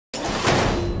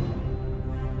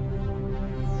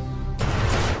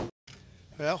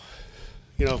Well,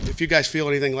 if you guys feel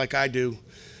anything like I do,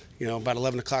 about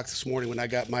 11 o'clock this morning when I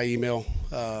got my email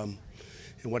and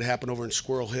what happened over in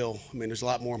Squirrel Hill, I mean, there's a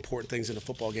lot more important things in a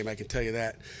football game, I can tell you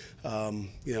that.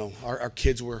 Our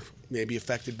kids were maybe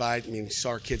affected by it. I mean, you saw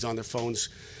our kids on their phones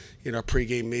in our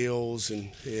pregame meals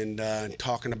and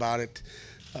talking about it.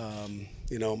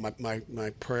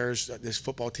 My prayers, this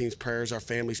football team's prayers, our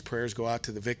family's prayers go out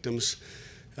to the victims,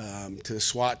 to the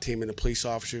SWAT team and the police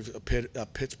officers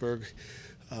of Pittsburgh,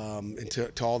 and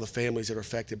to all the families that are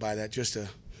affected by that. Just a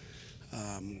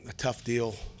tough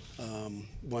deal,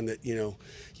 one that,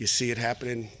 you see it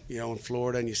happening, in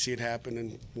Florida, and you see it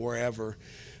happening wherever.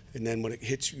 And then when it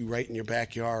hits you right in your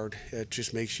backyard, it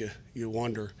just makes you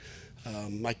wonder.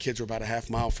 My kids were about a half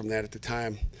mile from that at the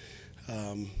time.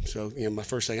 So my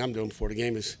first thing I'm doing before the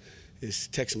game is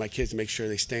texting my kids to make sure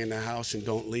they stay in the house and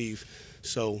don't leave.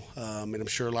 So, and I'm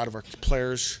sure a lot of our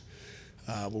players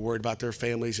were worried about their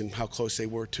families and how close they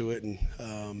were to it. And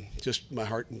just my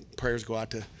heart and prayers go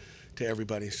out to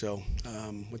everybody. So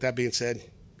with that being said,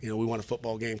 we won a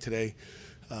football game today.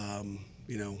 I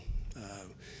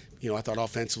thought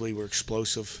offensively we're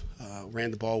explosive, ran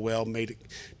the ball well, made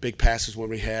big passes when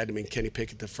we had. I mean, Kenny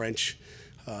Pickett, the French,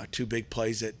 two big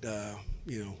plays that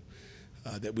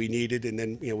that we needed, and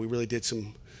then we really did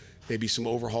maybe some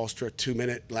overhauls to a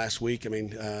 2-minute last week. I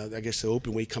mean, I guess the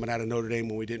open week coming out of Notre Dame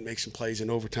when we didn't make some plays in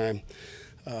overtime.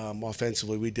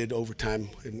 Offensively, we did overtime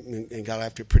and got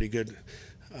after it pretty good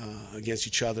against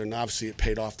each other, and obviously it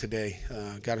paid off today.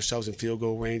 Got ourselves in field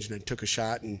goal range and then took a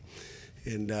shot and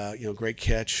great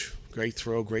catch, great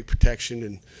throw, great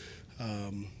protection,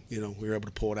 and we were able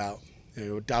to pull it out.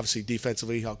 Obviously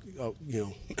defensively, I'll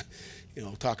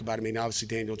talk about it. I mean, obviously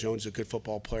Daniel Jones is a good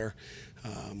football player.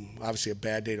 Obviously a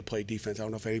bad day to play defense. I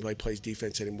don't know if anybody plays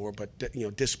defense anymore, but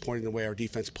disappointing the way our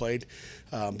defense played.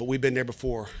 But we've been there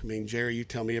before. I mean, Jerry, you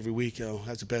tell me every week,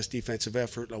 that's the best defensive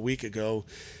effort a week ago.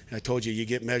 And I told you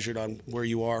get measured on where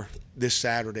you are this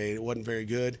Saturday. It wasn't very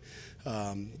good.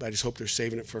 But I just hope they're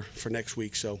saving it for next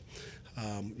week. So,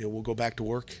 we'll go back to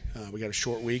work. We got a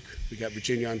short week. We got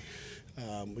Virginia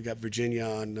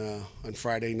on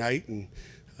Friday night, and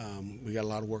we got a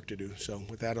lot of work to do. So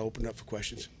with that, I'll open up for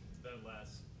questions.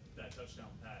 That touchdown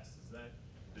pass,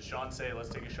 does Sean say, let's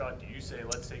take a shot? Do you say,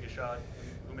 let's take a shot?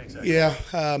 Who makes that? Yeah,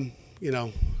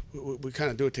 we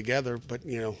kind of do it together, but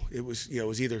it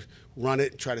was either run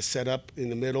it and try to set up in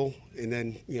the middle, and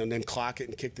then clock it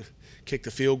and kick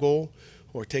the field goal,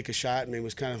 or take a shot. I mean, it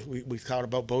was kind of we thought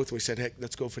about both. And we said, heck,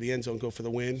 let's go for the end zone, go for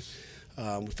the win.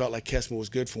 We felt like Kessman was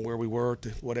good from where we were to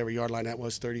whatever yard line that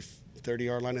was,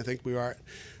 30-yard line I think we were at.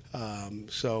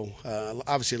 So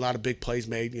obviously a lot of big plays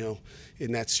made,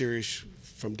 in that series,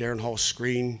 from Darren Hall's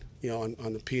screen, on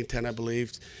the P10, I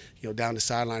believe, down the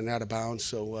sideline and out of bounds.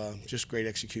 So just great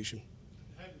execution.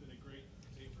 It hadn't been a great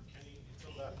day for Kenny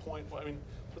until that point. I mean,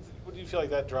 what do you feel like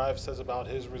that drive says about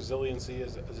his resiliency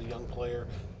as a young player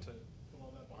to put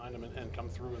all that behind him and come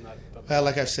through in that? Well,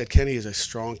 like I said, Kenny is a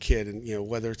strong kid, and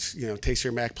whether it's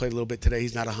Tayseer Mack played a little bit today,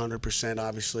 he's not 100%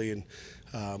 obviously, and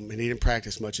he didn't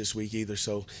practice much this week either.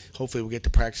 So hopefully we'll get to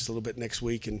practice a little bit next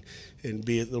week and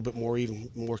be a little bit even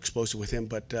more explosive with him.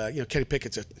 But Kenny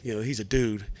Pickett's he's a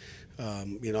dude.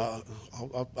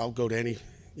 I'll go to any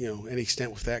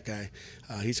extent with that guy.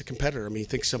 He's a competitor. I mean,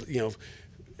 think some of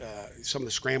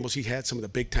the scrambles he had, some of the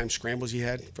big time scrambles he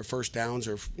had for first downs,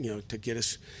 or to get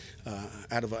us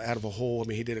out of a hole. I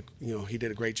mean, he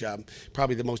did a great job.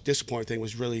 Probably the most disappointing thing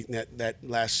was really that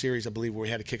last series, I believe, where we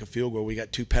had to kick a field goal. We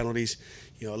got 2 penalties,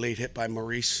 a late hit by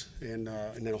Maurice and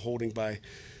then a holding by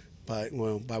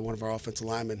one of our offensive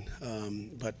linemen.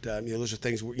 But those are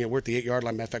things. We're at the 8-yard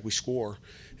line. Matter of fact, we score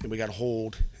and we got a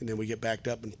hold, and then we get backed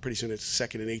up, and pretty soon it's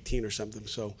 2nd and 18 or something.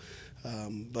 So,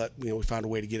 but we found a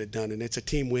way to get it done, and it's a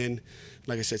team win.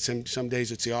 Like I said, some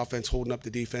days it's the offense holding up the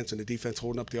defense and the defense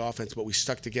holding up the offense, but we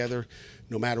stuck together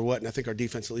no matter what. And I think our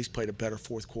defense at least played a better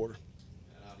fourth quarter.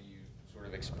 And how do you sort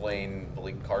of explain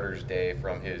Malik Carter's day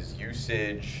from his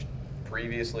usage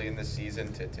previously in this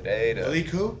season to today? Malik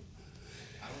who?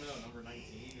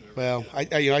 Well, I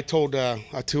told the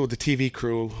TV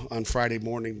crew on Friday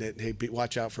morning that, hey,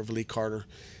 watch out for Malik Carter,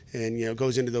 and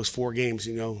goes into those 4 games,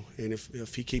 and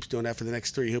if he keeps doing that for the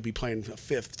next 3, he'll be playing a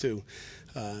 5th too,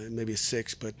 maybe a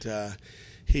 6th. But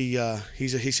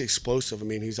he's explosive. I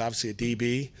mean, he's obviously a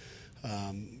DB,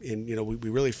 and we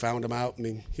really found him out. I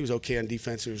mean, he was okay on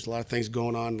defense. There's a lot of things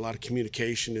going on, a lot of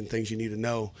communication and things you need to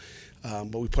know.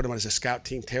 But we put him on as a scout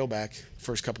team tailback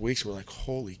first couple weeks. We're like,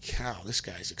 holy cow, this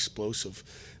guy's explosive.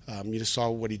 You just saw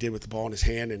what he did with the ball in his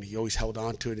hand, and he always held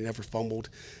on to it. He never fumbled.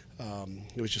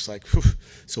 It was just like, whew.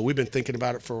 So we've been thinking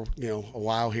about it for a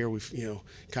while here. We've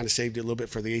kind of saved it a little bit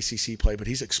for the ACC play, but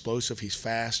he's explosive, he's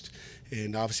fast,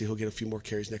 and obviously he'll get a few more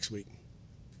carries next week.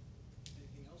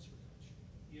 Anything else for Coach?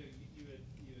 You had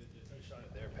touched on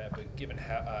it there, Pat. But given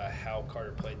how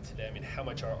Carter played today, I mean, how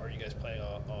much are you guys planning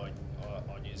on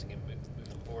using him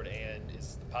moving forward? And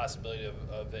is the possibility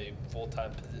of a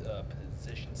full-time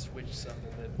position switch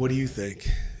something that? What do you think?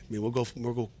 I mean,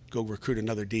 we'll go recruit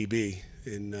another DB,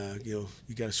 and you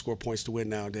got to score points to win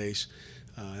nowadays.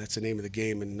 That's the name of the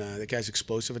game, and that guy's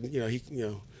explosive.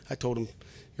 And I told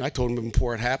him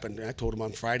before it happened. I told him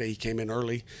on Friday. He came in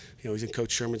early. He's in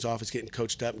Coach Sherman's office, getting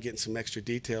coached up and getting some extra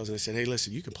details. And I said, hey,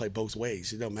 listen, you can play both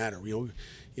ways. It don't matter.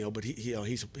 But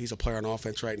he's a player on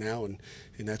offense right now, and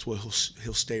that's where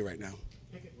he'll stay right now.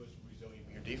 Pickett was resilient.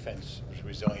 Your defense was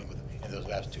resilient in those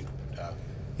last two.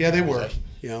 Yeah, they were.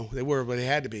 They were, but they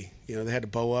had to be. They had to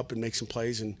bow up and make some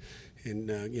plays and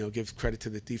give credit to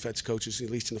the defense coaches,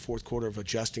 at least in the fourth quarter, of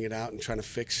adjusting it out and trying to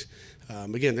fix.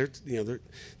 Again,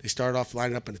 they started off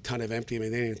lining up in a ton of empty. I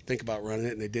mean, they didn't even think about running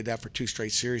it, and they did that for 2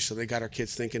 straight series. So they got our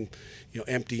kids thinking,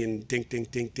 empty and dink, dink,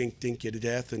 dink, dink, dink you to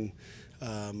death, and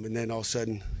then all of a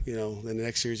sudden, then the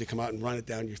next series they come out and run it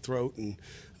down your throat, and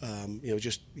we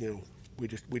just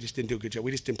didn't do a good job.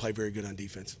 We just didn't play very good on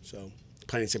defense. So.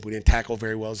 Plain and simple, we didn't tackle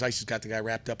very well. Zeiss has got the guy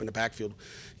wrapped up in the backfield,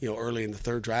 early in the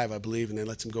 3rd drive, I believe, and then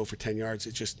lets him go for 10 yards.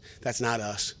 It's just, that's not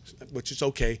us, which is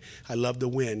okay. I love to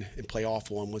win and play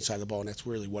awful on one side of the ball, and that's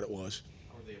really what it was.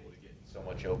 How were they able to get so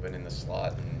much open in the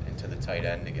slot and into the tight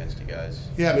end against you guys?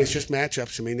 Yeah, I mean, it's just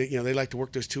matchups. I mean, they like to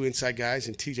work those 2 inside guys,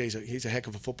 and TJ's he's a heck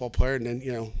of a football player, and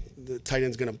then, the tight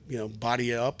end's going to, body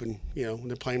you up, and, when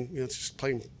they're playing, it's just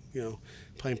playing,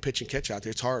 playing pitch and catch out there.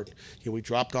 It's hard. We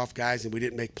dropped off guys and we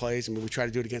didn't make plays. I mean, we tried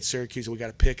to do it against Syracuse and we got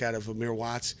a pick out of Amir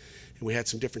Watts, and we had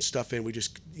some different stuff in. We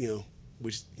just,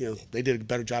 they did a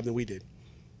better job than we did.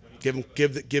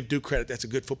 Give Duke credit. That's a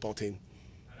good football team.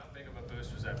 And how big of a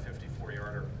boost was that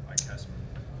 54-yarder by Kessler?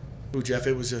 Ooh, Jeff,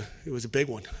 it was a big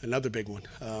one, another big one.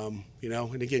 And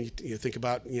again, you think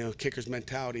about kicker's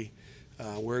mentality.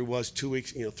 Where he was 2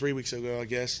 weeks, 3 weeks ago, I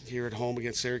guess, here at home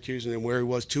against Syracuse, and then where he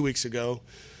was 2 weeks ago,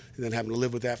 and then having to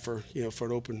live with that for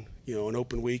an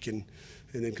open week, and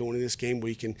then going into this game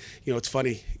week. And it's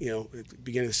funny, at the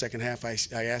beginning of the second half, I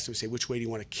asked him, which way do you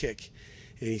want to kick?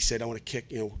 And he said, I want to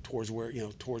kick, towards where,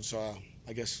 towards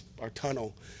I guess our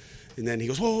tunnel. And then he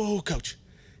goes, whoa, coach.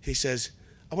 He says,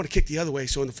 I want to kick the other way.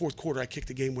 So in the fourth quarter, I kicked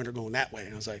the game winner going that way.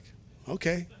 And I was like,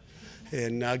 okay.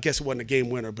 And I guess it wasn't a game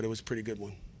winner, but it was a pretty good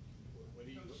one.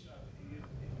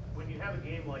 When you have a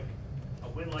game like a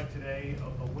win like today,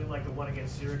 a win like the one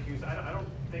against Syracuse, I don't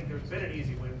think there's been an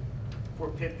easy win for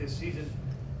Pitt this season.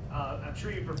 I'm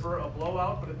sure you prefer a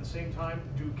blowout, but at the same time,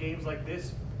 do games like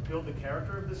this build the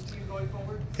character of this team going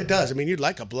forward? It does. I mean, you'd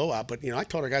like a blowout, but I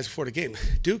told our guys before the game,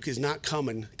 Duke is not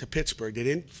coming to Pittsburgh. They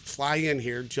didn't fly in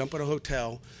here, jump in a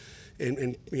hotel,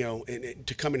 and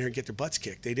to come in here and get their butts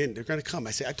kicked. They didn't. They're going to come.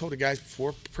 I told the guys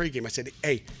before pregame, I said,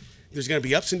 hey, there's going to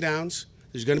be ups and downs.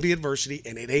 There's going to be adversity,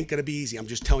 and it ain't going to be easy. I'm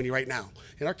just telling you right now.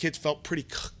 And our kids felt pretty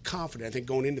confident, I think,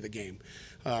 going into the game.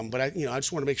 But I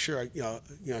just want to make sure.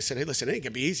 I said, hey, listen, it ain't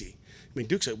going to be easy. I mean,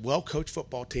 Duke's a well-coached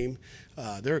football team.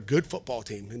 They're a good football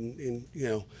team, and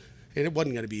it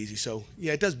wasn't going to be easy. So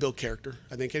yeah, it does build character.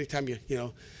 I think anytime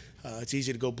it's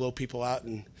easy to go blow people out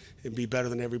and be better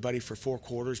than everybody for 4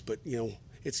 quarters. But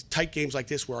it's tight games like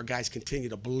this where our guys continue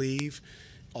to believe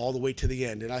all the way to the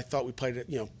end. And I thought we played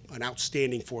an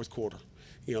outstanding fourth quarter.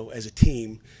 As a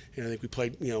team, and I think we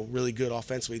played, really good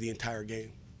offensively the entire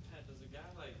game. Pat, does a guy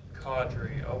like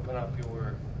Caudry open up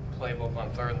your playbook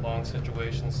on 3rd and long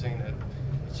situations, seeing that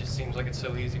it just seems like it's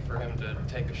so easy for him to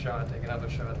take a shot, take another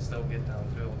shot, and still get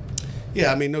downfield?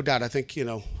 Yeah, I mean, no doubt. I think,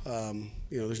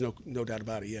 there's no doubt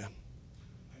about it, yeah.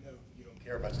 I know you don't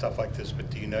care about stuff like this, but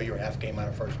do you know you're a half game out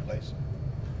of first place?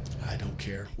 I don't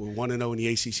care. We're 1-0 in the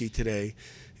ACC today.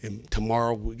 And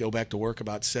tomorrow we go back to work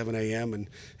about 7 a.m. and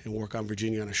work on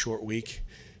Virginia on a short week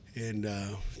and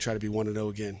try to be 1-0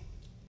 again.